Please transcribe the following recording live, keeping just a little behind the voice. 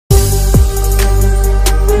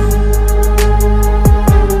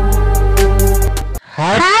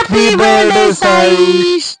Happy birthday,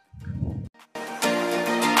 Saish!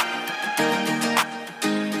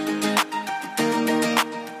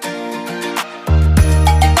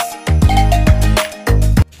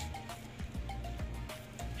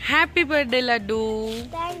 Happy birthday, Laddu!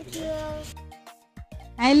 Thank you.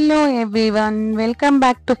 Hello everyone, welcome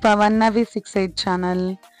back to pavanavi68 channel.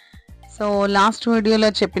 So last వీడియోలో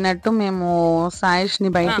చెప్పినట్టు మేము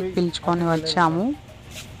సాయిష్ని బయటికి పిలుచుకొని వచ్చాము.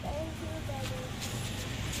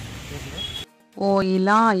 ఓ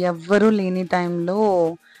ఇలా ఎవ్వరూ లేని టైంలో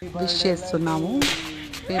విష్ చేస్తున్నాము.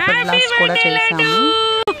 పేపర్ గ్లాస్ కూడా చేసాము.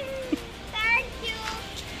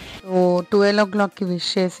 సో 12 o'clockకి విష్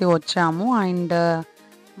చేసి వచ్చాము. అండ్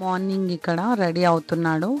మార్నింగ్ ఇక్కడ రెడీ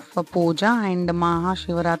అవుతున్నాడు ఫర్ పూజ అండ్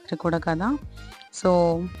మహాశివరాత్రి కూడా కదా. So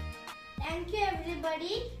Thank you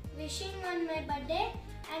everybody wishing on my birthday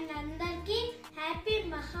and andarki happy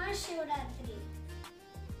Mahashivratri.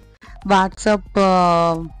 WhatsApp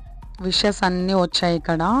wishes అన్నీ వచ్చాయి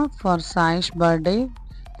ఇక్కడ for Saish birthday.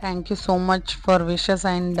 Thank you so much for wishes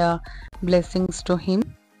and blessings to him.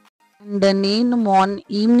 And నేను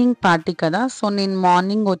evening party కదా, so నేను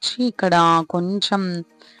morning వచ్చి ఇక్కడ కొంచెం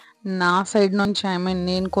నా సైడ్ నుంచి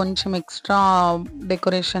నేను కొంచెం ఎక్స్ట్రా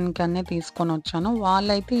డెకరేషన్కి అన్నీ తీసుకొని వచ్చాను.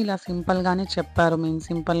 వాళ్ళైతే ఇలా సింపుల్గానే చెప్పారు, మేము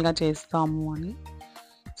సింపుల్గా చేస్తాము అని.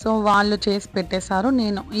 సో వాళ్ళు చేసి పెట్టేశారు,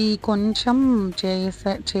 నేను ఈ కొంచెం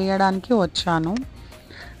చేయడానికి వచ్చాను.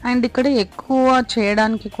 అండ్ ఇక్కడ ఎక్కువ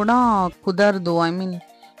చేయడానికి కూడా కుదరదు,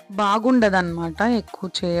 బాగుండదు అనమాట ఎక్కువ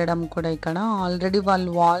చేయడం కూడా. ఇక్కడ ఆల్రెడీ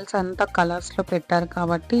వాళ్ళు వాల్స్ అంతా కలర్స్లో పెట్టారు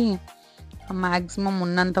కాబట్టి మ్యాక్సిమం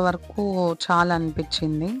ఉన్నంత వరకు చాలా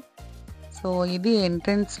అనిపించింది. సో ఇది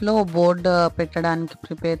ఎంట్రన్స్లో బోర్డు పెట్టడానికి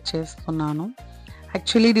ప్రిపేర్ చేస్తున్నాను.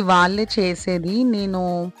 యాక్చువల్లీ ఇది వాళ్ళే చేసేది, నేను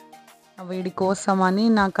వీడి కోసమని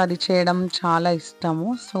నాకు అది చేయడం చాలా ఇష్టము,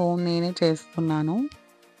 సో నేనే చేస్తున్నాను.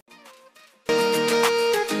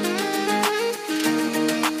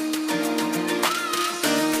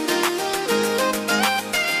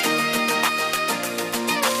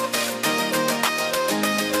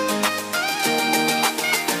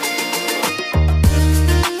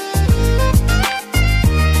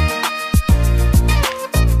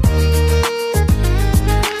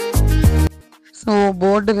 సో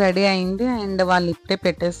బోర్డు రెడీ అయింది అండ్ వాళ్ళు ఇప్పుడే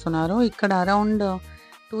పెట్టేస్తున్నారు. ఇక్కడ అరౌండ్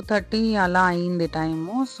 2:30 అలా అయింది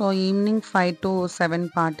time. So evening 5 to 7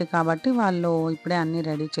 party కాబట్టి వాళ్ళు ఇప్పుడే అన్నీ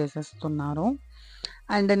రెడీ చేసేస్తున్నారు.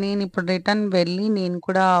 అండ్ నేను ఇప్పుడు రిటర్న్ వెళ్ళి నేను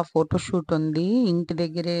కూడా ఫోటోషూట్ ఉంది, ఇంటి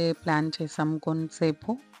దగ్గరే ప్లాన్ చేసాము కొంతసేపు.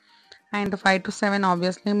 అండ్ 5 to 7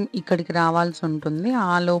 ఆబ్వియస్లీ ఇక్కడికి రావాల్సి ఉంటుంది.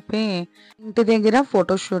 ఆ లోపే ఇంటి దగ్గర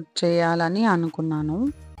ఫోటోషూట్ చేయాలని అనుకున్నాను.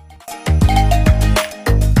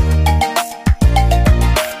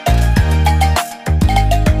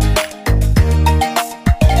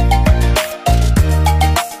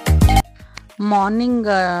 మార్నింగ్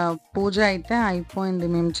పూజ అయితే అయిపోయింది,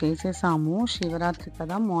 మేము చేసేసాము. శివరాత్రి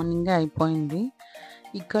కదా, మార్నింగే అయిపోయింది.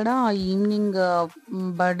 ఇక్కడ ఈవినింగ్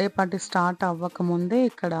బర్త్డే పార్టీ స్టార్ట్ అవ్వకముందే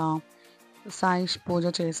ఇక్కడ సాయిష్ పూజ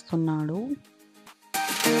చేస్తున్నాడు.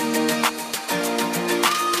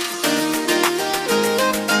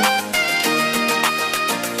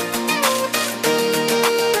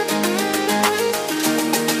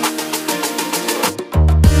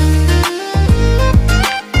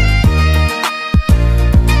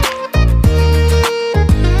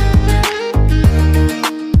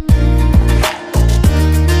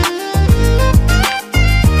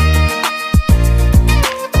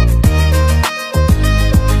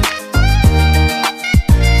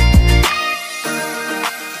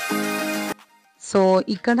 సో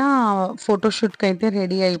ఇక్కడ ఫోటోషూట్కి అయితే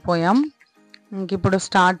రెడీ అయిపోయాం. ఇంక ఇప్పుడు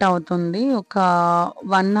స్టార్ట్ అవుతుంది. ఒక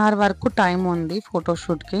 1 hour వరకు టైం ఉంది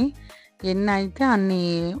ఫోటోషూట్కి. ఎన్ని అయితే అన్ని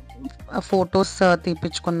ఫొటోస్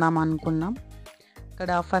తీపించుకుందాం అనుకున్నాం.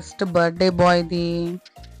 ఇక్కడ ఫస్ట్ బర్త్డే బాయ్ది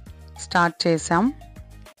స్టార్ట్ చేసాం.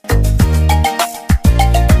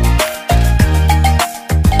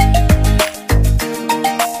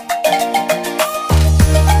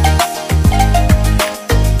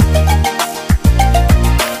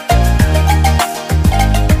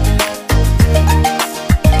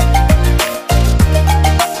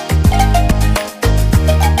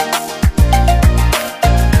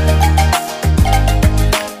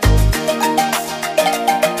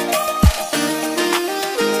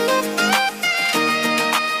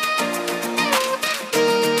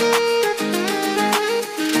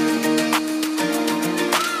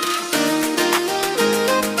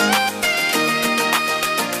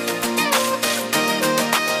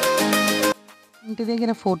 ఇంటి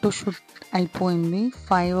దగ్గర ఫోటోషూట్ అయిపోయింది.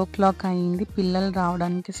 5 o'clock అయింది, పిల్లలు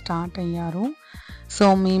రావడానికి స్టార్ట్ అయ్యారు. సో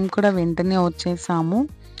మేము కూడా వెంటనే వచ్చేసాము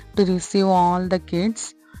to receive all the kids.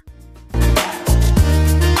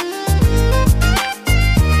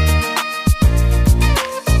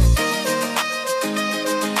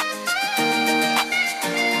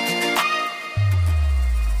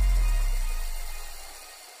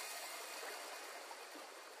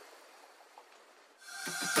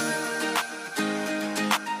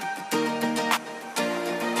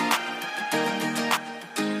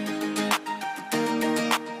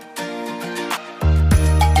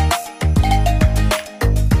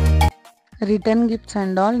 Return gifts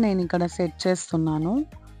and all నేను ఇక్కడ సెట్ చేస్తున్నాను.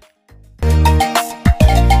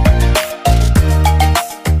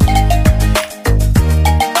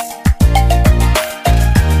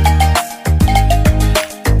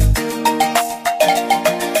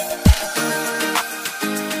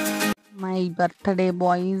 My birthday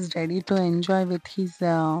boy is ready to enjoy with his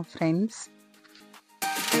friends.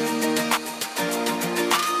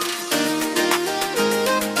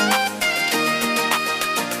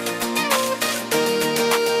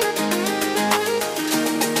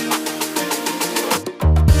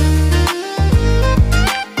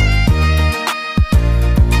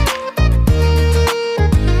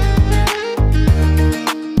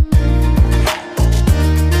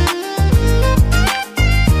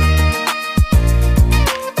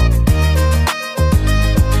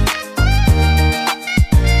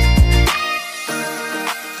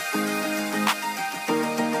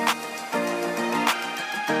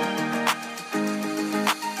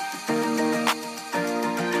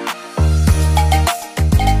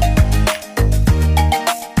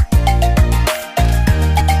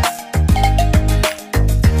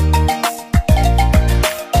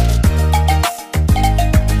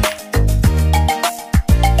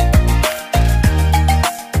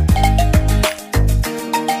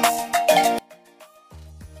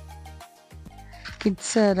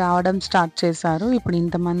 Kids రావడం స్టార్ట్ చేశారు. ఇప్పుడు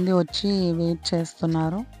ఇంతమంది వచ్చి వెయిట్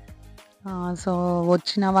చేస్తున్నారు. సో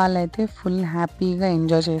వచ్చిన వాళ్ళైతే ఫుల్ హ్యాపీగా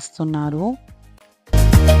ఎంజాయ్ చేస్తున్నారు.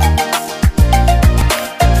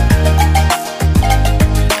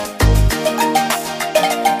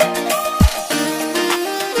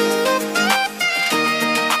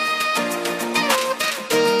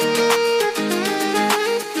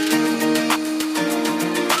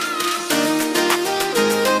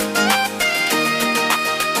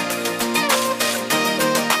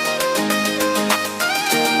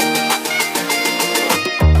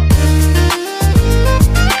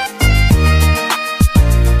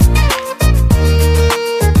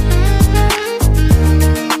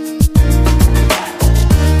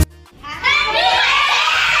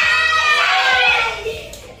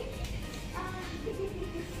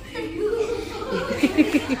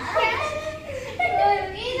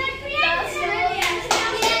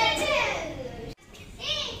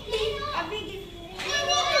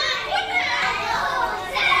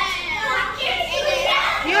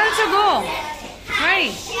 You also go. Hi.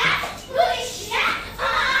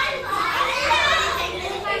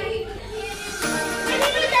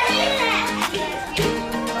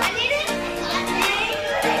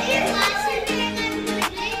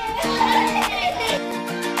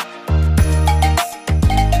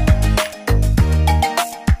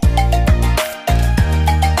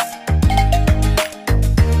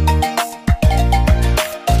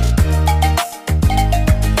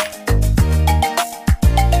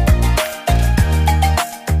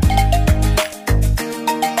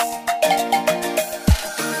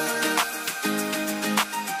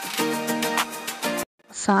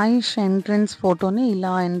 Saish entrance ఫోటోని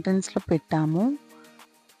ఇలా ఎంట్రన్స్లో పెట్టాము.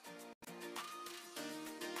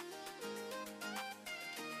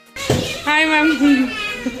 Hi, ma'am.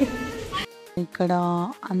 ఇక్కడ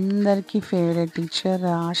అందరికీ ఫేవరెట్ టీచర్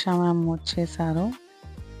ఆశా మ్యామ్ వచ్చేసారు.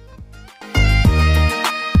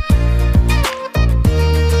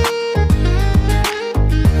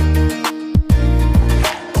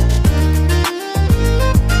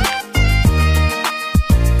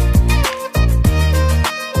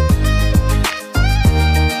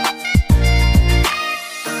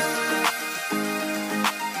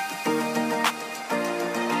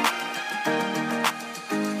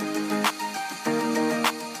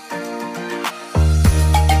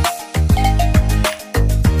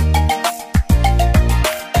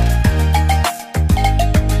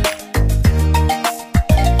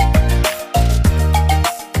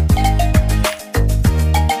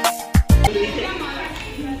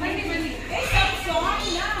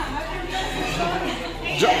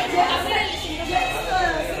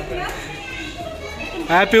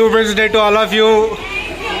 Happy Women's Day to all of you.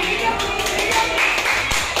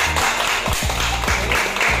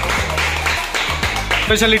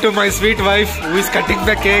 Especially to my sweet wife who is cutting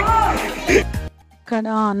the cake. ఇక్కడ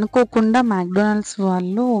అనుకోకుండా మ్యాక్డొనాల్డ్స్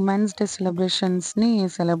వాళ్ళు ఉమెన్స్ డే సెలబ్రేషన్స్ని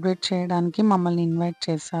సెలబ్రేట్ చేయడానికి మమ్మల్ని ఇన్వైట్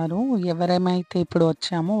చేశారు. ఎవరేమైతే ఇప్పుడు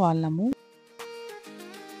వచ్చామో వాళ్ళము.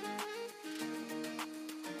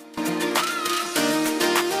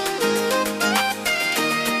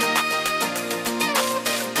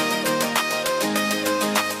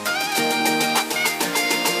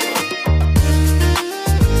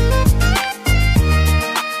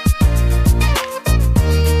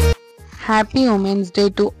 Happy Women's Day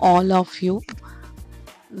to all of you,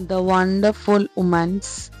 the wonderful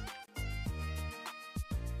women's.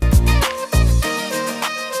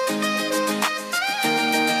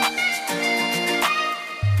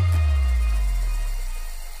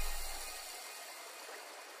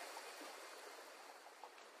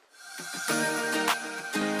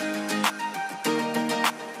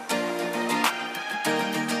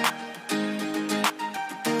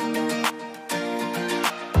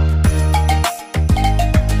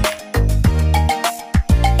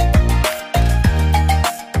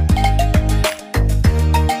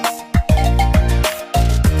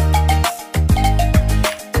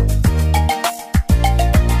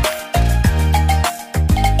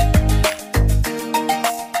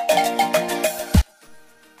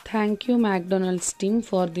 Thank you McDonald's team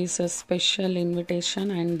for this special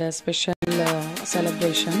invitation and special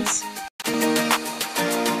celebrations.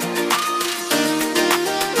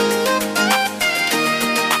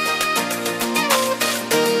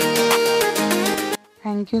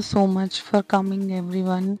 Thank you so much for coming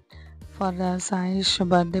everyone for Saish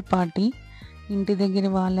birthday party. ఇంటి దగ్గర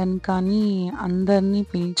వాళ్ళని కానీ అందరినీ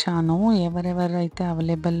పిలిచాను ఎవరెవరైతే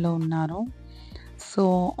అవైలబుల్లో ఉన్నారో. So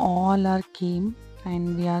all are came and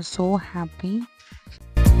we are so happy.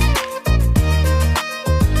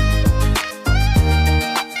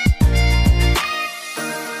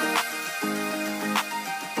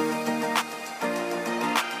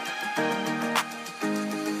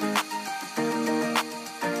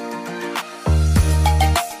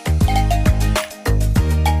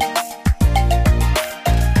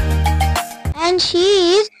 And she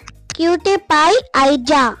is Cutie Pie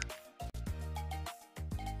Aija.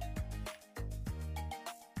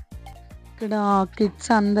 ఇక్కడ కిడ్స్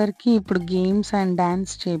అందరికీ ఇప్పుడు గేమ్స్ అండ్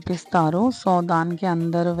డ్యాన్స్ చేపిస్తారు. సో దానికి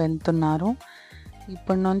అందరూ వెళ్తున్నారు.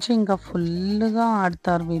 ఇప్పటి నుంచి ఇంకా ఫుల్గా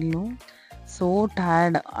ఆడతారు వీళ్ళు. సో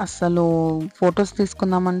టైర్డ్, అసలు ఫొటోస్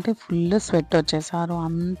తీసుకుందామంటే ఫుల్ స్వెట్ వచ్చేసారు,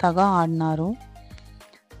 అంతగా ఆడినారు.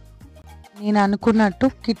 నేను అనుకున్నట్టు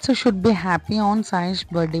kids should be happy on Saish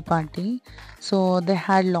birthday party. So they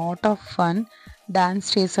had lot of fun.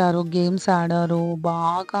 Dance చేశారు, గేమ్స్ ఆడారు,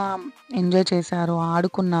 బాగా ఎంజాయ్ చేశారు,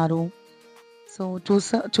 ఆడుకున్నారు. సో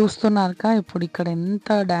చూస్తున్నారుగా ఇప్పుడు ఇక్కడ ఎంత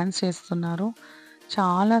డ్యాన్స్ చేస్తున్నారో.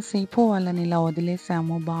 చాలాసేపు వాళ్ళని ఇలా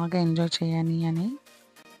వదిలేసాము బాగా ఎంజాయ్ చేయని అని.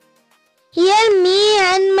 Here me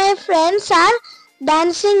and my friends are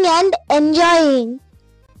dancing and enjoying.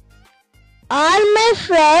 All my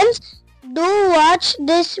friends, do watch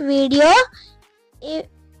this video.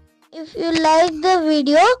 If you like the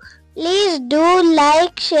video, please do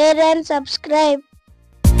like, share and subscribe.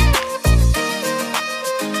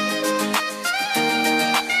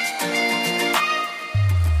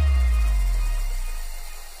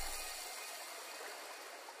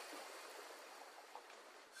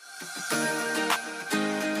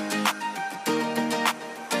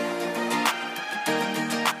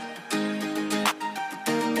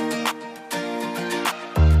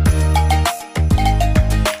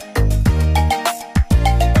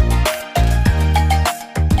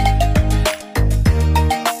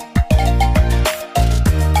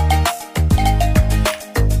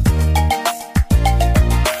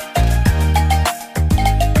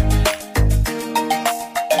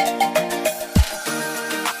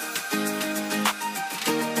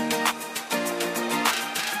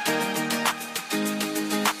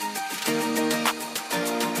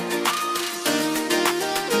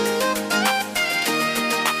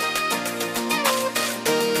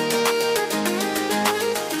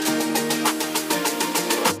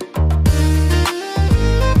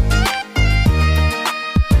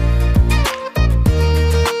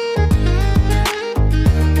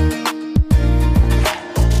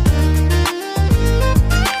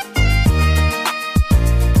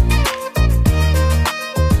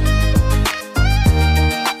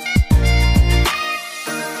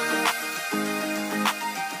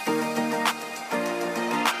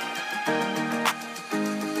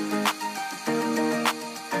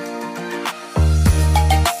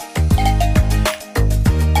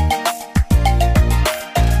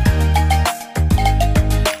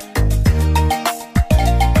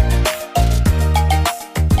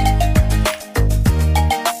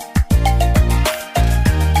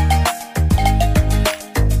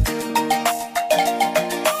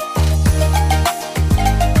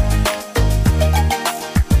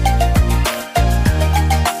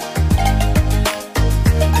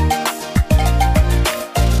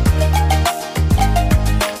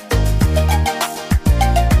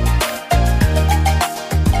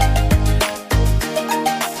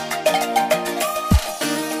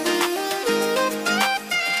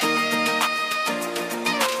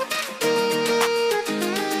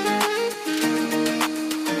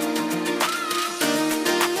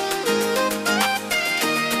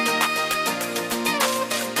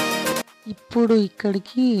 ఇప్పుడు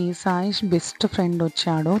ఇక్కడికి సాయిష్ బెస్ట్ ఫ్రెండ్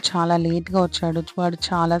వచ్చాడు. చాలా లేట్‌గా వచ్చాడు. వాడు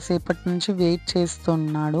చాలా సేపటి నుంచి వెయిట్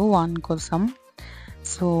చేస్తున్నాడు వాని కోసం.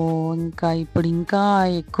 సో, ఇప్పుడు ఇంకా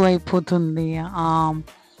ఎక్కువైపోతుంది. ఆ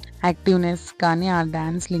యాక్టివ్‌నెస్ కానీ, ఆ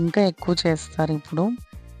డాన్స్‌లు ఇంకా ఎక్కువ చేస్తారిప్పుడు.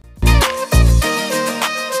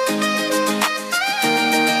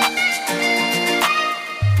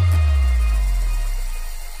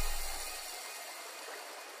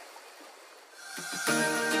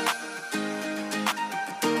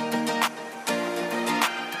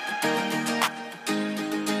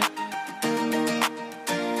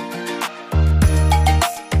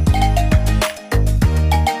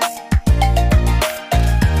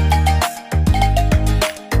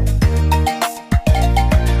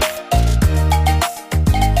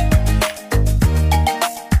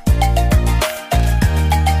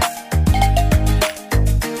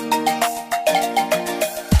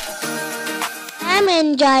 I'm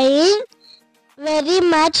enjoying very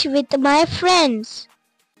much with my friends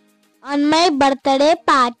on my birthday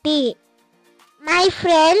party. My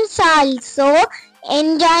friends also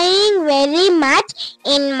enjoying very much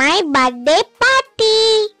in my birthday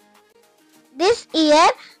party. This year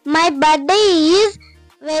my birthday is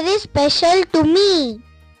very special to me.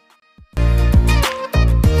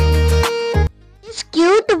 This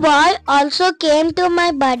cute boy also came to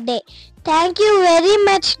my birthday. Thank you very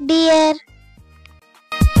much, dear.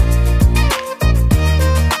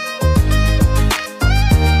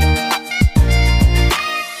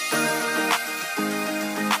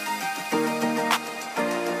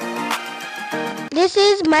 This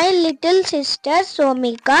is my little sister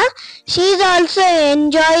Somika. She is also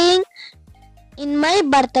enjoying in my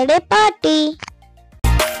birthday party.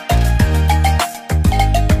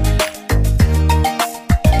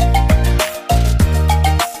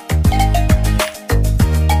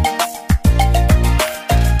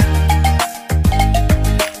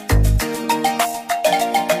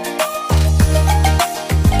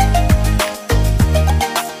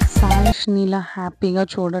 ఇలా హ్యాపీగా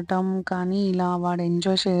చూడటం కానీ ఇలా వాడు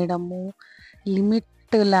enjoy చేయడము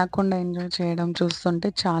limit లేకుండా enjoy చేయడం చూస్తుంటే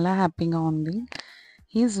చాలా హ్యాపీగా ఉంది.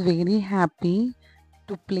 He's very happy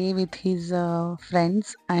to play with his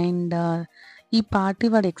friends and ఈ పార్టీ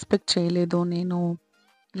వాడు ఎక్స్పెక్ట్ చేయలేదు. నేను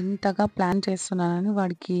ఇంతగా ప్లాన్ చేస్తున్నానని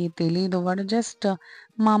వాడికి తెలీదు. వాడు జస్ట్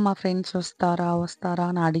మా ఫ్రెండ్స్ వస్తారా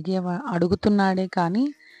అని అడుగుతున్నాడే కానీ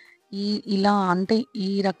ఇలా అంటే ఈ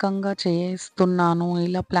రకంగా చేస్తున్నాను,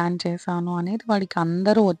 ఇలా ప్లాన్ చేశాను అనేది వాడికి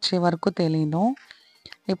అందరూ వచ్చే వరకు తెలీదు.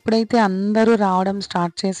 ఎప్పుడైతే అందరూ రావడం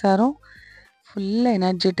స్టార్ట్ చేశారో ఫుల్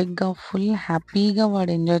ఎనర్జెటిక్‌గా, ఫుల్ హ్యాపీగా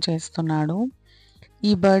వాడు ఎంజాయ్ చేస్తున్నాడు.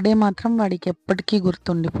 ఈ బర్త్‌డే మాత్రం వాడికి ఎప్పటికీ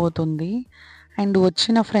గుర్తుండిపోతుంది. అండ్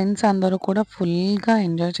వచ్చిన ఫ్రెండ్స్ అందరూ కూడా ఫుల్‌గా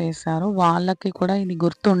ఎంజాయ్ చేశారు. వాళ్ళకి కూడా ఇది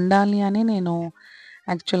గుర్తుండాలి అని నేను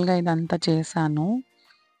యాక్చువల్‌గా ఇదంతా చేశాను.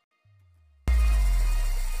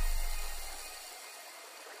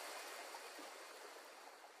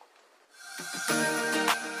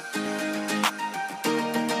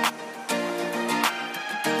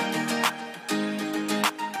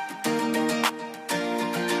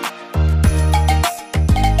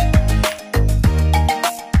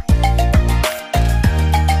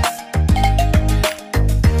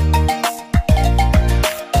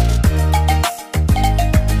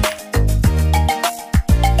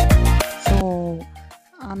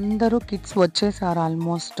 అందరూ కిడ్స్ వచ్చేసారు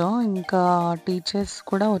ఆల్మోస్ట్. ఇంకా టీచర్స్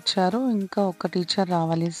కూడా వచ్చారు. ఇంకా ఒక టీచర్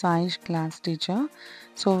రావాలి, Saish class teacher.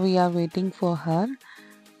 So we are waiting for her.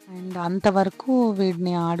 And అంతవరకు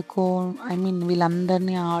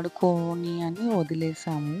వీళ్ళందరినీ ఆడుకోని అని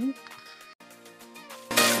వదిలేసాము.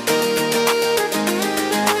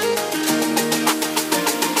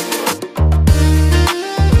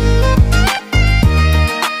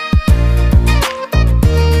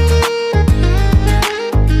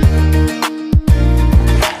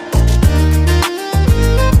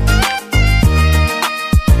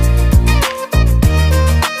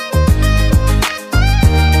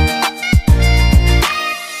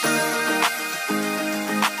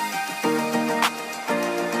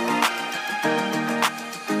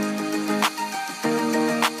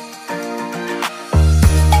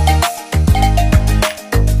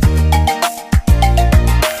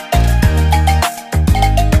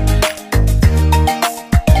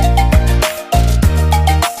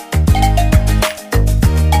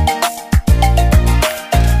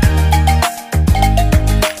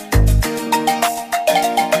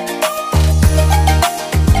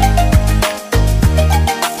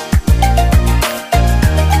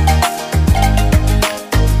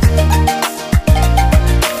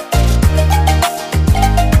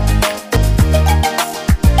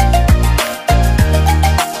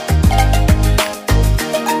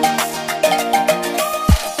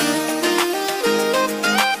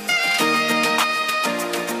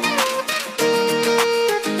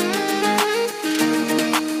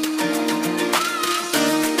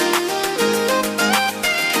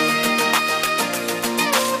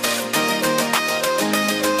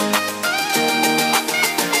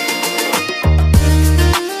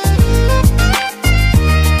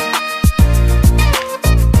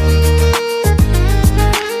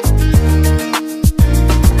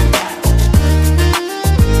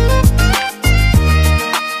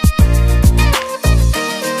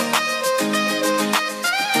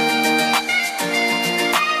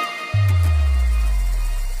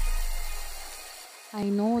 I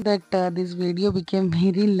know that this video became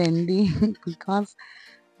very lengthy because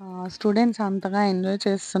students అంతగా ఎంజాయ్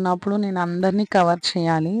చేస్తున్నప్పుడు నేను అందరినీ కవర్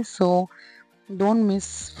చేయాలి. So don't miss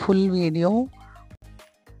full video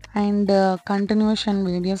and continuation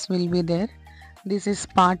videos will be there. This is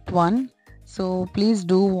part 1. So please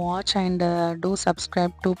do watch and do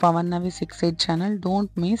subscribe to pavanavi68 channel.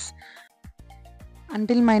 Don't miss.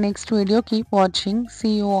 Until my next video, keep watching.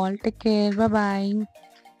 See you all. Take care. Bye bye.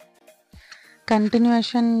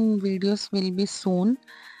 Continuation videos will be soon.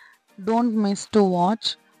 Don't miss to watch.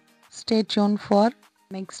 Stay tuned for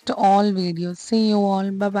next all videos. See you all.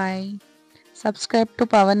 Bye bye. Subscribe to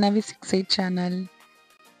pavanavi68 channel.